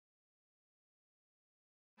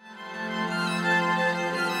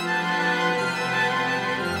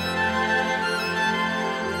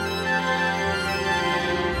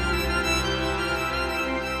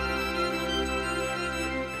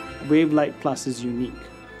Wavelight Plus is unique.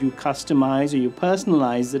 You customize or you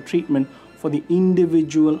personalize the treatment for the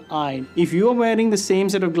individual eye. If you're wearing the same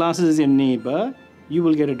set of glasses as your neighbor, you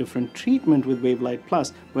will get a different treatment with Wavelight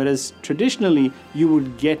Plus, whereas traditionally you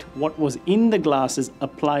would get what was in the glasses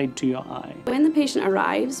applied to your eye. When the patient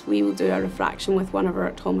arrives, we will do a refraction with one of our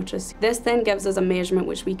optometrists. This then gives us a measurement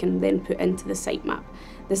which we can then put into the sight map.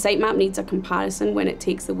 The sight map needs a comparison when it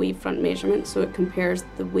takes the wavefront measurement, so it compares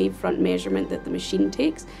the wavefront measurement that the machine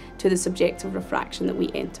takes to the subjective refraction that we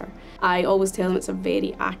enter. I always tell them it's a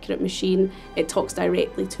very accurate machine. It talks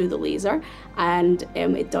directly to the laser, and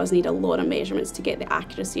it does need a lot of measurements to get the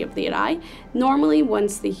accuracy of their eye. Normally,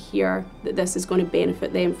 once they hear that this is going to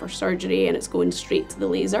benefit them for surgery and it's going straight to the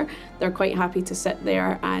laser, they're quite happy to sit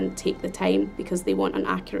there and take the time because they want an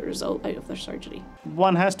accurate result out of their surgery.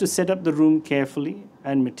 One has to set up the room carefully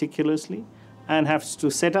and meticulously and has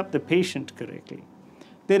to set up the patient correctly.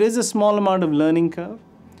 There is a small amount of learning curve,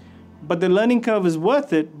 but the learning curve is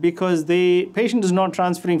worth it because the patient is not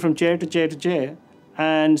transferring from chair to chair to chair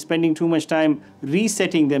and spending too much time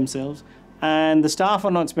resetting themselves, and the staff are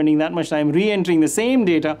not spending that much time re-entering the same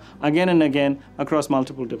data again and again across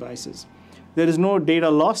multiple devices. There is no data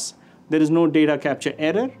loss, there is no data capture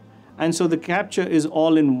error, and so the capture is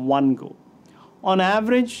all in one go. On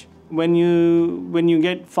average, when you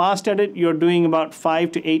get fast at it, you're doing about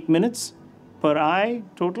 5 to 8 minutes per eye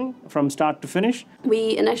total from start to finish.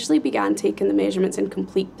 We initially began taking the measurements in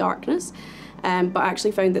complete darkness, but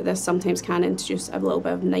actually found that this sometimes can introduce a little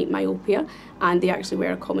bit of night myopia, and they actually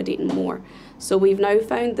were accommodating more. So we've now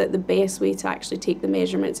found that the best way to actually take the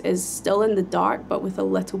measurements is still in the dark, but with a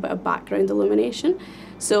little bit of background illumination.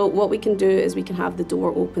 So what we can do is we can have the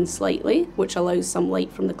door open slightly, which allows some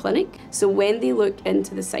light from the clinic. So when they look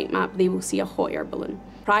into the sight map, they will see a hot air balloon.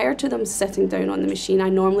 Prior to them sitting down on the machine, I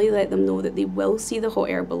normally let them know that they will see the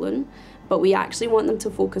hot air balloon, but we actually want them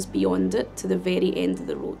to focus beyond it to the very end of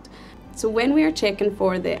the road. So when we are checking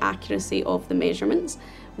for the accuracy of the measurements,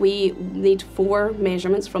 we need 4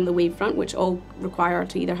 measurements from the wavefront, which all require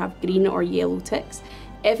to either have green or yellow ticks.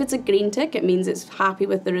 If it's a green tick, it means it's happy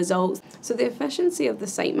with the results. So the efficiency of the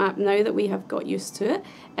sight map, now that we have got used to it,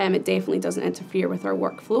 it definitely doesn't interfere with our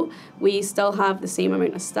workflow. We still have the same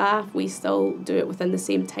amount of staff, we still do it within the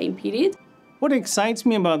same time period. What excites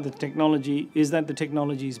me about the technology is that the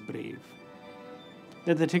technology is brave.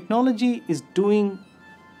 That the technology is doing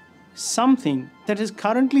something that is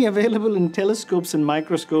currently available in telescopes and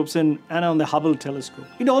microscopes and on the Hubble telescope.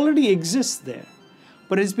 It already exists there,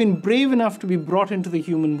 but it's been brave enough to be brought into the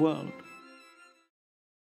human world.